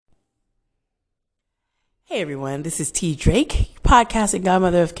Hey everyone, this is T Drake, podcast and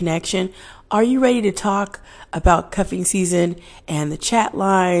godmother of Connection. Are you ready to talk about cuffing season and the chat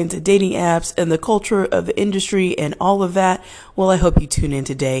lines, the dating apps, and the culture of the industry and all of that? Well, I hope you tune in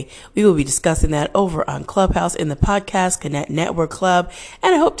today. We will be discussing that over on Clubhouse in the Podcast Connect Network Club,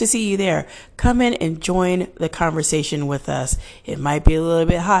 and I hope to see you there. Come in and join the conversation with us. It might be a little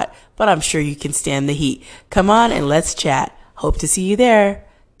bit hot, but I'm sure you can stand the heat. Come on and let's chat. Hope to see you there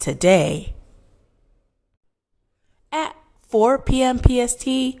today at 4 p.m.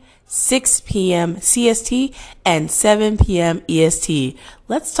 PST, 6 p.m. CST, and 7 p.m. EST.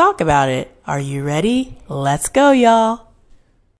 Let's talk about it. Are you ready? Let's go, y'all.